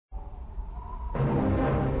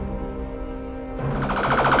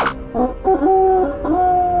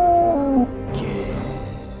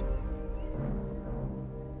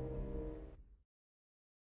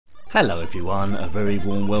Hello everyone, a very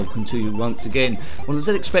warm welcome to you once again on the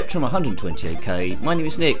ZxSpectrum 128K. My name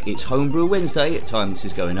is Nick, it's Homebrew Wednesday at time this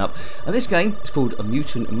is going up, and this game is called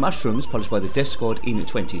Mutant Mushrooms, published by the Death Squad in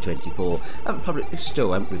 2024. I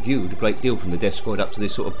haven't reviewed a great deal from the Death Squad up to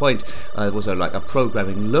this sort of point. There was like a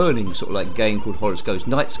programming, learning sort of like game called Horoscope's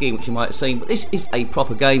Night Scheme, which you might have seen, but this is a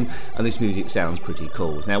proper game, and this music sounds pretty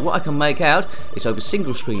cool. Now what I can make out is over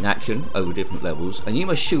single screen action, over different levels, and you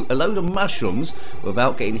must shoot a load of mushrooms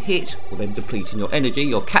without getting hit or them depleting your energy.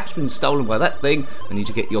 Your cap's been stolen by that thing, and you need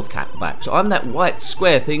to get your cap back. So I'm that white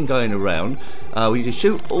square thing going around. We need to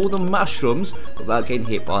shoot all the mushrooms without getting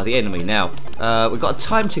hit by the enemy. Now, we've got a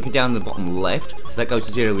time ticker down the bottom left. If that goes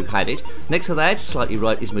to 0, we've had it. Next to that, slightly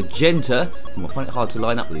right, is magenta. I find it hard to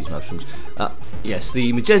line up with these mushrooms. Yes,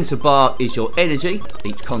 the magenta bar is your energy.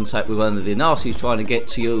 Each contact with one of the nasties trying to get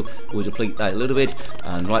to you will deplete that a little bit.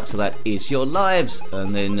 And right to that is your lives.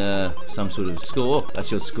 And then some sort of score.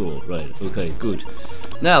 That's your score. Right, okay, good.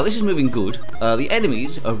 Now, this is moving good. The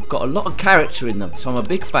enemies have got a lot of character in them, so I'm a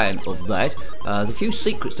big fan of that. There's a few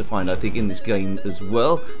secrets to find, I think, in this game as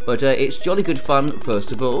well. But it's jolly good fun,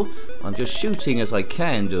 first of all. I'm just shooting as I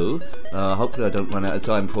can do. Hopefully I don't run out of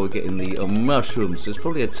time before getting the mushrooms. There's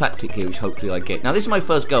probably a tactic here which hopefully I get. Now, this is my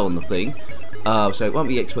first go on the thing. So it won't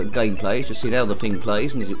be expert gameplay, it's just seeing how the thing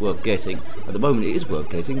plays and is it worth getting. At the moment it is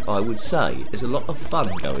worth getting, I would say. There's a lot of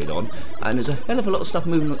fun going on, and there's a hell of a lot of stuff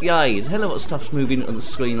moving, there's a hell of a lot of stuff moving on the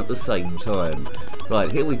screen at the same time.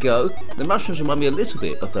 Right, here we go. The mushrooms remind me a little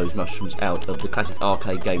bit of those mushrooms out of the classic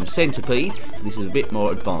arcade game Centipede. This is a bit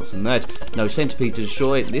more advanced than that. No centipede to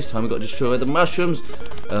destroy, this time we've got to destroy the mushrooms.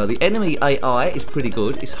 The enemy AI is pretty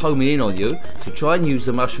good, it's homing in on you, so try and use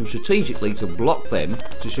the mushrooms strategically to block them,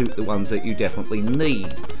 to shoot the ones that you definitely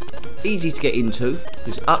need. Easy to get into,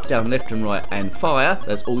 just up, down, left and right and fire,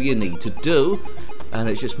 that's all you need to do. And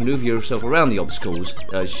it's just manoeuvre yourself around the obstacles,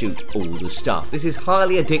 shoot all the stuff. This is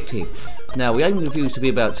highly addictive. Now, we aim the reviews to be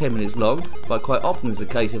about 10 minutes long, but quite often is the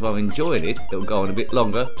case if I'm enjoying it, it'll go on a bit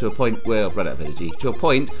longer, to a point where I've run out of energy, to a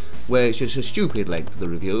point where it's just a stupid length for the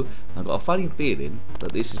review. I've got a funny feeling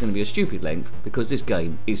that this is going to be a stupid length because this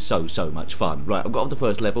game is so much fun. Right, I've got off the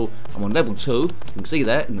first level, I'm on level 2, you can see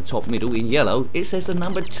that in the top middle in yellow, it says the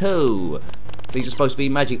number 2. These are supposed to be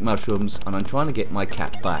magic mushrooms, and I'm trying to get my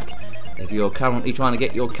cap back. If you're currently trying to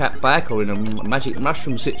get your cap back or in a magic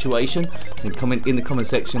mushroom situation, then comment in the comment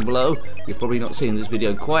section below. You're probably not seeing this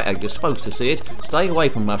video quite how you're supposed to see it. Stay away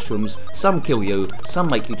from mushrooms. Some kill you, some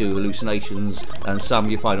make you do hallucinations, and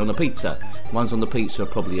some you find on a pizza. Ones on the pizza are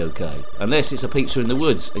probably okay. Unless it's a pizza in the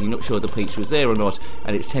woods and you're not sure the pizza is there or not,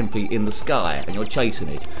 and it's 10 feet in the sky and you're chasing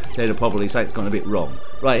it. Then it'll probably say it's gone a bit wrong.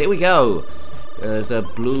 Right, here we go. There's a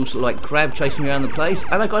blue sort of like crab chasing me around the place,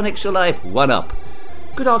 and I got an extra life, 1 up.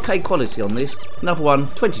 Good arcade quality on this. Another one,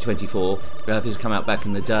 2024. If this had come out back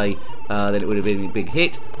in the day, then it would have been a big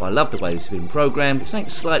hit. But I love the way this has been programmed. It's something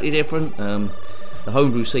slightly different. The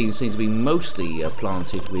homebrew scene seems to be mostly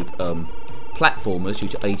planted with platformers due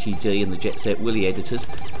to ATD and the Jet Set Willy editors.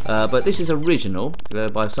 But this is original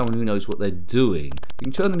by someone who knows what they're doing. You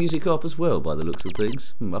can turn the music off as well by the looks of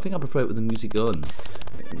things. I think I prefer it with the music on.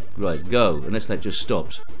 Right, go, unless that just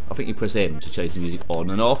stops. I think you press M to change the music on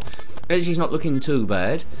and off. Energy's not looking too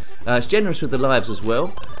bad. It's generous with the lives as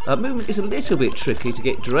well. Movement is a little bit tricky to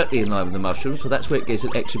get directly in line with the mushrooms, but that's where it gets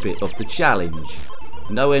an extra bit of the challenge.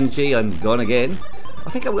 No energy, I'm gone again. I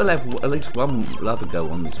think I will have at least one other go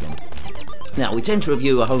on this one. Now, we tend to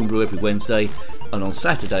review a homebrew every Wednesday, and on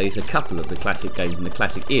Saturdays a couple of the classic games in the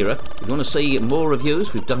classic era. If you want to see more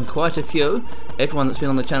reviews, we've done quite a few. Everyone that's been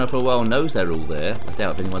on the channel for a while knows they're all there. I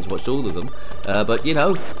doubt if anyone's watched all of them. But you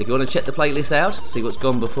know, if you want to check the playlist out, see what's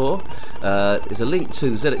gone before, there's a link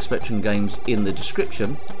to ZxSpectrum games in the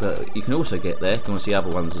description, but you can also get there if you want to see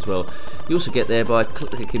other ones as well. You also get there by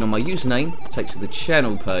clicking on my username, takes you to the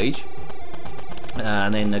channel page.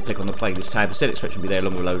 And then click on the playlist tab. ZxSpectrum will be there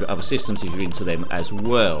along with a load of other systems if you're into them as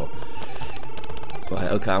well. Right,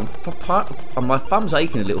 okay, my thumb's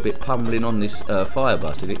aching a little bit pummeling on this fire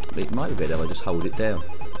button. It might be better if I just hold it down.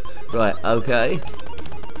 Right, okay.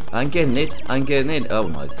 I'm getting it. Oh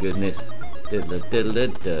my goodness.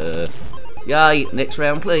 Yay, next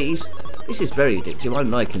round please. This is very addictive, I'm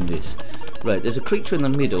liking this. Right, there's a creature in the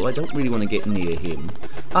middle, I don't really want to get near him.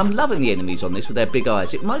 I'm loving the enemies on this with their big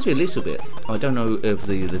eyes. It reminds me a little bit, I don't know if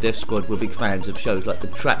the Death Squad were big fans of shows like the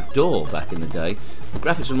Trapdoor back in the day. The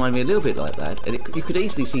graphics remind me a little bit like that, and you could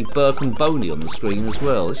easily see Burke and Boney on the screen as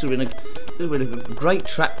well. This would have been a great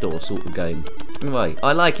Trapdoor sort of game. Anyway,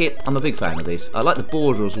 I like it, I'm a big fan of this. I like the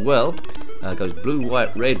border as well. It goes blue,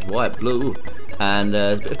 white, red, white, blue, and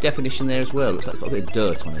a bit of definition there as well. Looks like it's got a bit of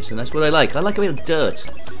dirt on it, and that's what I like. I like a bit of dirt.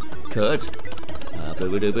 Kurt.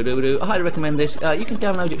 I highly recommend this. You can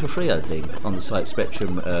download it for free, I think, on the site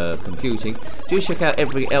Spectrum Computing. Do check out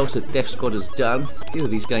everything else that Death Squad has done. A few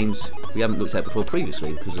of these games we haven't looked at before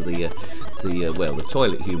previously because of the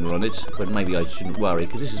toilet humour on it, but maybe I shouldn't worry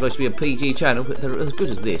because this is supposed to be a PG channel, but they're as good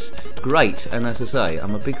as this. Great, and as I say,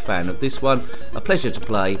 I'm a big fan of this one. A pleasure to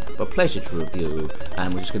play, but a pleasure to review,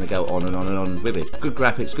 and we're just going to go on and on and on with it. Good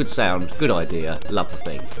graphics, good sound, good idea, love the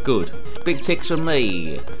thing. Good. Big ticks from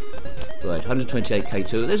me. Right, 128k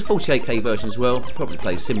too. There's a 48k version as well, probably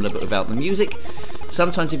plays similar but without the music.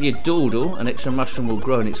 Sometimes if you dawdle, an extra mushroom will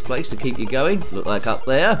grow in its place to keep you going. Look like up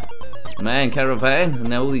there. Man, caravan, and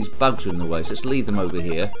now all these bugs are in the way, so let's leave them over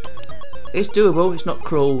here. It's doable, it's not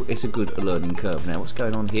cruel, it's a good learning curve. Now what's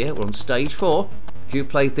going on here? We're on stage 4. If you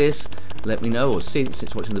played this, let me know, or since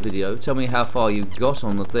watching the video, tell me how far you got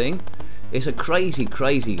on the thing. It's a crazy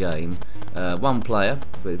game. One player,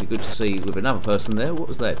 but it'd be good to see with another person there. What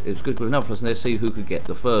was that? It was good with another person there to see who could get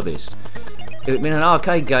the furthest. If it'd been an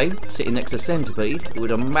arcade game, sitting next to Centipede, it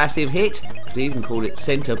would have a massive hit. They even called it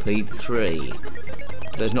Centipede 3.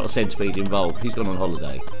 There's not a centipede involved. He's gone on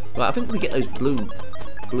holiday. Right, I think we get those blue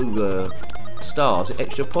stars,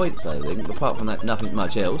 extra points, I think. Apart from that, nothing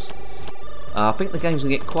much else. I think the game's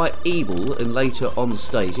going to get quite evil in later on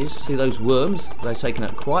stages. See those worms? They're taking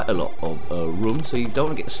up quite a lot of room, so you don't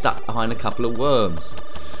want to get stuck behind a couple of worms.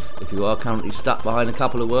 If you are currently stuck behind a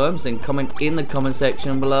couple of worms, then comment in the comment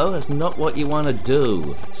section below. That's not what you want to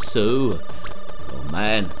do. So, oh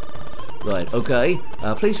man. Right, okay.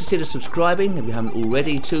 Please consider subscribing if you haven't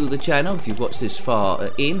already to the channel. If you've watched this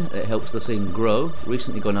far in, it helps the thing grow.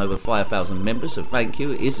 Recently gone over 5,000 members, so thank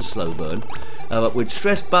you. It is a slow burn. But with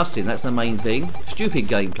stress busting, that's the main thing. Stupid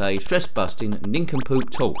gameplay, stress busting,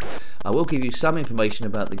 nincompoop talk. I will give you some information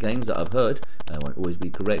about the games that I've heard. I won't always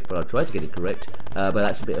be correct, but I'll try to get it correct. But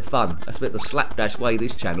that's a bit of fun. That's a bit of the slapdash way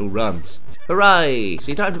this channel runs. Hooray! So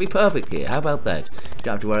you don't have to be perfect here. How about that? You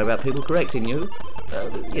don't have to worry about people correcting you.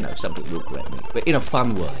 You know, some people will correct me, but in a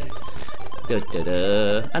fun way.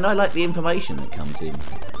 And I like the information that comes in.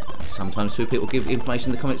 Sometimes two people give information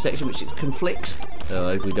in the comment section which conflicts.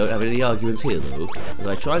 We don't have any arguments here though, as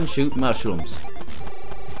I try and shoot mushrooms.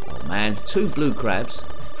 Oh man, 2 blue crabs,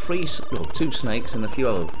 2 snakes and a few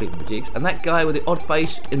other big jigs, and that guy with the odd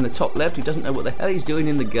face in the top left who doesn't know what the hell he's doing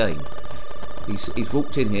in the game. He's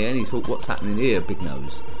walked in here and he's thought, what's happening here, big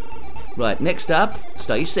nose? Right, next up,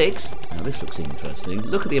 stage 6. Now this looks interesting.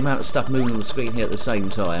 Look at the amount of stuff moving on the screen here at the same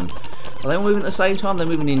time. Are they all moving at the same time? They're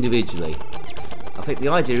moving individually. I think the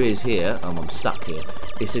idea is here, I'm stuck here,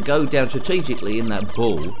 is to go down strategically in that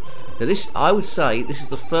ball. Now this, I would say, this is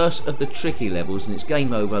the first of the tricky levels, and it's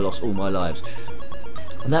game over, I lost all my lives.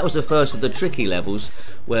 And that was the first of the tricky levels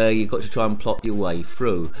where you've got to try and plot your way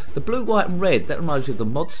through. The blue, white and red, that reminds me of the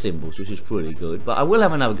mod symbols, which is pretty good. But I will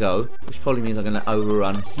have another go, which probably means I'm going to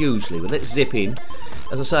overrun hugely. But let's zip in.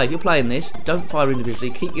 As I say, if you're playing this, don't fire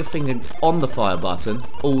individually. Keep your finger on the fire button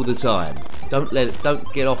all the time. Don't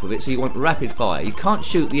get off of it, so you want rapid fire. You can't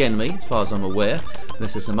shoot the enemy, as far as I'm aware,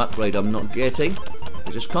 unless there's some upgrade I'm not getting.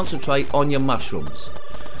 But just concentrate on your mushrooms.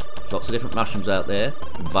 Lots of different mushrooms out there.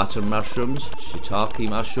 Butter mushrooms, shiitake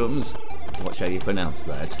mushrooms. Watch how you pronounce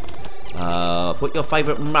that. Put your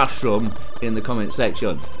favourite mushroom in the comment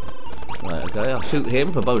section. Right, okay, I'll shoot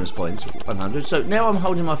him for bonus points, 100. So now I'm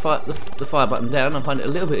holding my the fire button down. I find it a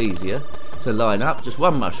little bit easier to line up. Just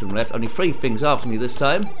 1 mushroom left. Only 3 things after me this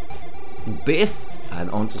time. Biff, and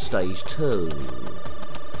on to stage 2.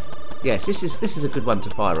 Yes, this is a good one to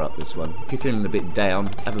fire up, this one. If you're feeling a bit down,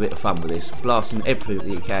 have a bit of fun with this. Blasting everything that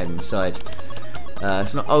you can inside.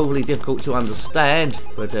 It's not overly difficult to understand,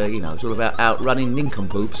 but you know, it's all about outrunning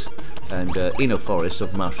nincompoops and in a forest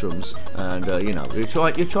of mushrooms. And you know, you're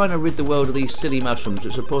trying to rid the world of these silly mushrooms,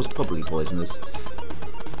 which are probably poisonous.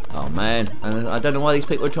 Oh man, and I don't know why these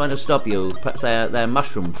people are trying to stop you. Perhaps they're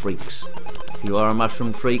mushroom freaks. If you are a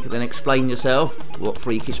mushroom freak, then explain yourself. What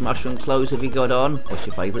freakish mushroom clothes have you got on? What's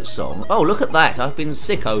your favourite song? Oh, look at that! I've been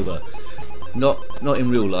sick over. Not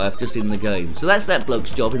in real life, just in the game. So that's that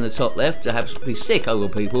bloke's job in the top left, to have to be sick over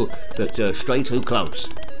people that stray too close.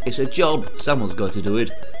 It's a job. Someone's got to do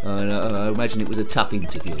it. I imagine it was a tough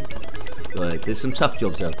interview. Right, there's some tough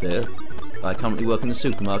jobs out there. I currently work in the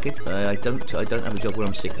supermarket. I don't have a job where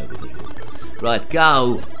I'm sick over people. Right,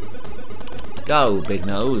 go, big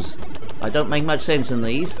nose. I don't make much sense in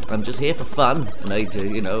these. I'm just here for fun, and they do,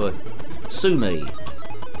 you know, sue me.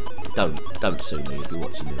 Don't sue me if you're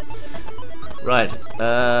watching it. Right,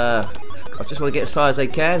 I just want to get as far as I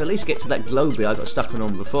can, at least get to that glow bit I got stuck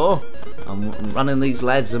on before. I'm running these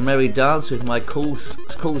lads a merry dance with my cool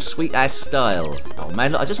sweet ass style. Oh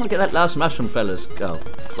man, look, I just want to get that last mushroom fellas. Go,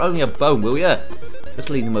 throw me a bone, will ya?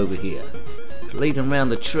 Let's leave him over here. Lead them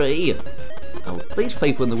round the tree. Oh, these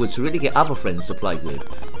people in the woods really get other friends to play with.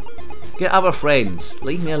 Get other friends.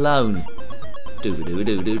 Leave me alone.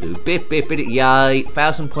 Do. Biff, biff, bit it, yay.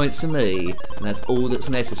 1,000 points to me. And that's all that's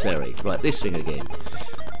necessary. Right, this thing again.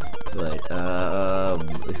 Right,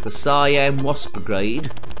 it's the Cyan Wasp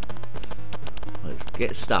Brigade. Right,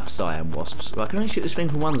 get stuff, Cyan Wasps. Right, I can only shoot this thing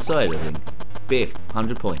from one side, I think. Biff,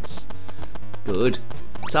 100 points. Good.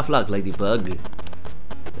 Tough luck, Ladybug.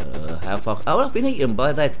 How far? Oh, I've been eaten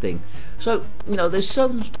by that thing. So, you know, there's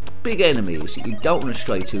some big enemies that you don't want to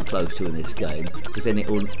stray too close to in this game, because then it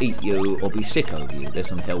will eat you or be sick over you. There's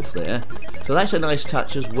some health there. So that's a nice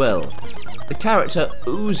touch as well. The character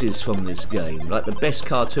oozes from this game, like the best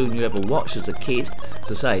cartoon you ever watched as a kid.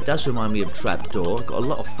 As I say, it does remind me of Trapdoor. Got a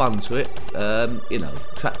lot of fun to it. You know,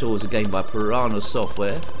 Trapdoor was a game by Piranha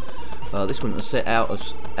Software. This one was set out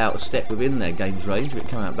of step within their game's range if it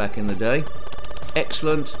came out back in the day.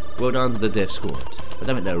 Excellent. Well done, the Death Squad. I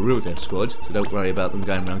don't think they're a real Death Squad, so don't worry about them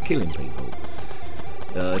going around killing people.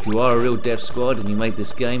 If you are a real Death Squad and you made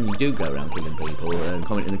this game, you do go around killing people.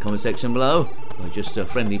 Comment in the comment section below. Or just a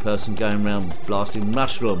friendly person going around blasting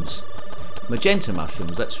mushrooms. Magenta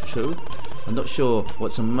mushrooms, that's true. I'm not sure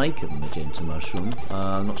what to make of a magenta mushroom.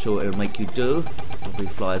 I'm not sure what it'll make you do. Probably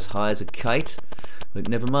fly as high as a kite. But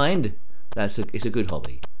never mind. It's a good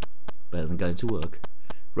hobby. Better than going to work.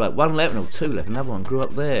 Right, one left, no, two left. Another one grew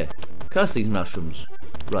up there. Curse these mushrooms.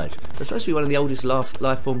 Right, they're supposed to be one of the oldest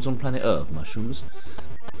life forms on planet Earth, mushrooms.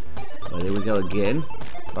 Right, here we go again.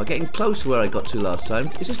 I'm getting close to where I got to last time.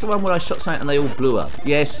 Is this the one where I shot something and they all blew up?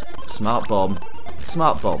 Yes, smart bomb.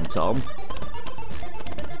 Smart bomb, Tom.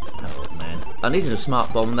 Oh man, I needed a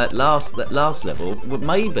smart bomb that last level. Well,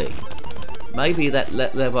 maybe that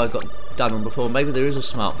level I got done on before. Maybe there is a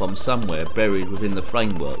smart bomb somewhere buried within the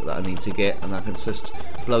framework that I need to get, and I can just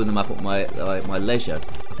blow them up at my leisure.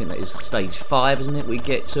 I think that is stage 5, isn't it? We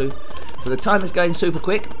get to. But the time is going super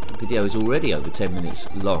quick. The video is already over 10 minutes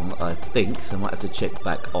long, I think, so I might have to check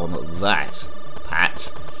back on that.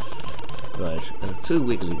 Pat. Right, there's 2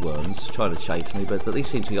 wiggly worms trying to chase me, but these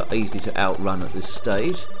seem to be easy to outrun at this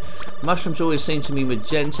stage. Mushrooms always seem to be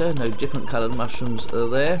magenta. No different coloured mushrooms are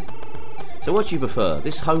there. So what do you prefer?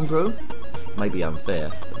 This homebrew? Maybe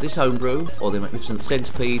unfair. This homebrew, or the Magnificent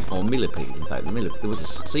Centipede, or Millipede. In fact, there was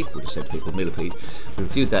a sequel to Centipede called Millipede. We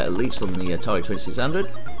reviewed that at least on the Atari 2600.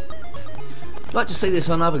 I'd like to see this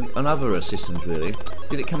on other systems, really.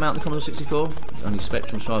 Did it come out in the Commodore 64? Only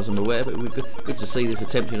Spectrum, as far as I'm aware, but it would be good to see this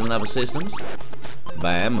attempted on other systems.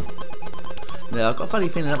 Bam. Now, I've got a funny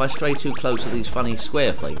feeling if I stray too close to these funny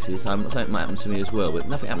square faces, something might happen to me as well, but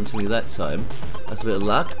nothing happened to me that time. That's a bit of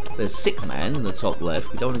luck. There's Sick Man in the top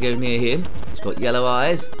left. We don't want to go near him. He's got yellow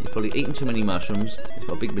eyes. He's probably eaten too many mushrooms. He's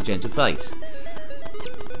got a big magenta face.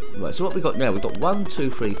 Right, so what we've got now, we've got 1, 2,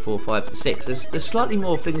 3, 4, 5, 6. There's slightly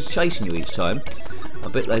more things chasing you each time. A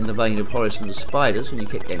bit in the vein of Horace and the Spiders when you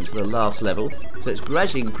get getting to the last level. So it's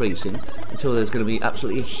gradually increasing until there's going to be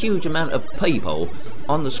absolutely a huge amount of people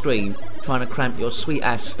on the screen trying to cramp your sweet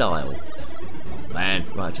ass style. Oh, man,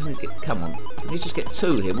 right, just need to get, come on. Let me just get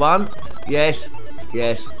 2 here. 1, yes,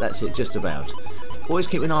 that's it, just about. Always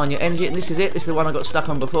keep an eye on your energy, and this is it. This is the one I got stuck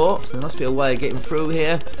on before, so there must be a way of getting through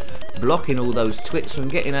here, blocking all those twits from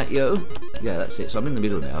getting at you. Yeah, that's it. So I'm in the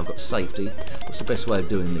middle now. I've got safety. What's the best way of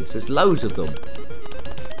doing this? There's loads of them.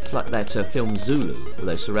 It's like that film Zulu, where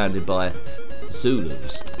they're surrounded by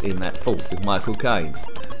Zulus in that fort with Michael Caine.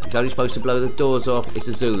 He's only supposed to blow the doors off. It's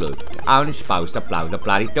a Zulu. You're only supposed to blow the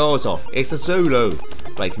bloody doors off. It's a Zulu.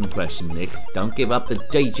 Great impression, Nick. Don't give up the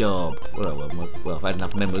day job. Well, I've had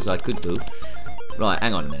enough members I could do. Right,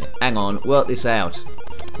 hang on a minute. Hang on. Work this out.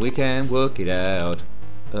 We can work it out.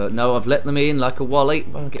 No, I've let them in like a wally.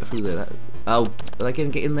 I don't get through there. Oh, are they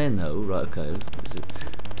going to get in there? No. Right, okay. This is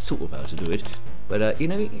sort of how to do it. But, you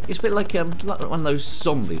know, it's a bit like one of those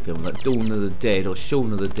zombie films, like Dawn of the Dead or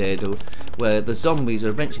Shaun of the Dead, or where the zombies are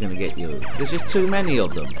eventually going to get you. There's just too many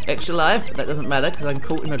of them. Extra life? That doesn't matter, because I'm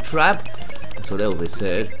caught in a trap. That's what Elvis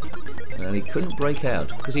said. And he couldn't break out,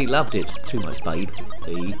 because he loved it. Too much, babe.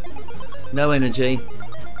 No energy.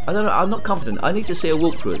 I don't know, I'm not confident. I need to see a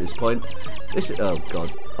walkthrough at this point. This is, oh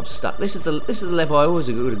god, I'm stuck. This is the level I always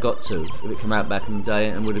would have got to if it came out back in the day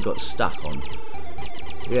and would have got stuck on.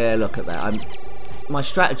 Yeah, look at that. My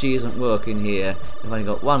strategy isn't working here. I've only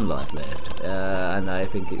got 1 life left, and I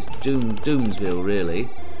think it's Doomsville really.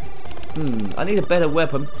 I need a better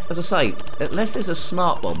weapon. As I say, unless there's a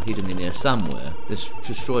smart bomb hidden in here somewhere to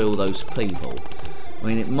destroy all those people. I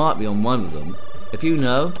mean, it might be on one of them. If you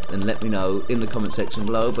know, then let me know in the comment section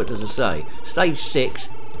below. But as I say, stage 6.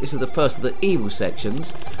 This is the first of the evil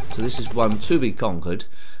sections. So this is one to be conquered.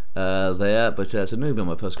 there, but as a newbie on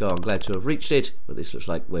my first go, I'm glad to have reached it. But this looks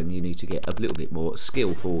like when you need to get a little bit more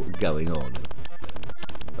skillful going on.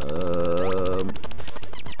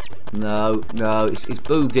 No, it's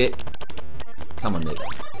booed it. Come on, Nick.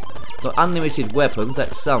 Got unlimited weapons,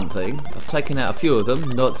 that's something. I've taken out a few of them,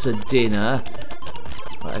 not to dinner.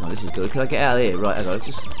 Right, hang on, this is good. Can I get out of here? Right, hang on,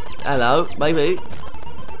 just... Hello, maybe.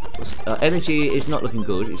 Energy is not looking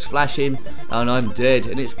good. It's flashing, and I'm dead,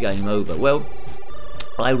 and it's game over. Well,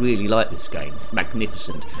 I really like this game.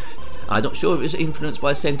 Magnificent. I'm not sure if it's influenced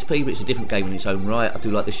by Centipede, but it's a different game in its own right. I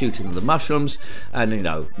do like the shooting of the mushrooms, and you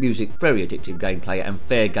know, music, very addictive gameplay, and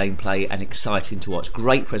fair gameplay, and exciting to watch.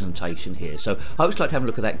 Great presentation here. So I would like to have a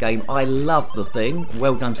look at that game. I love the thing.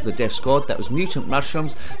 Well done to the Dev Squad. That was Mutant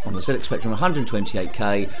Mushrooms on the ZX Spectrum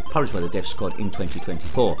 128K, published by the Dev Squad in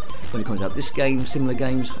 2024. When it comes out this game, similar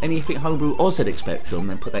games, anything Homebrew or ZX Spectrum,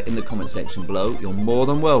 then put that in the comment section below. You're more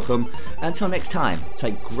than welcome. Until next time,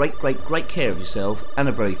 take great care of yourself, and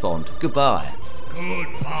are very fond. Goodbye.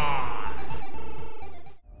 Goodbye.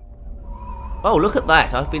 Oh, look at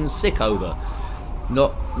that. I've been sick over.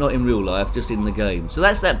 Not in real life, just in the game. So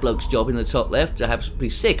that's that bloke's job in the top left, to have to be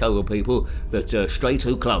sick over people that stray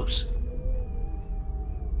too close.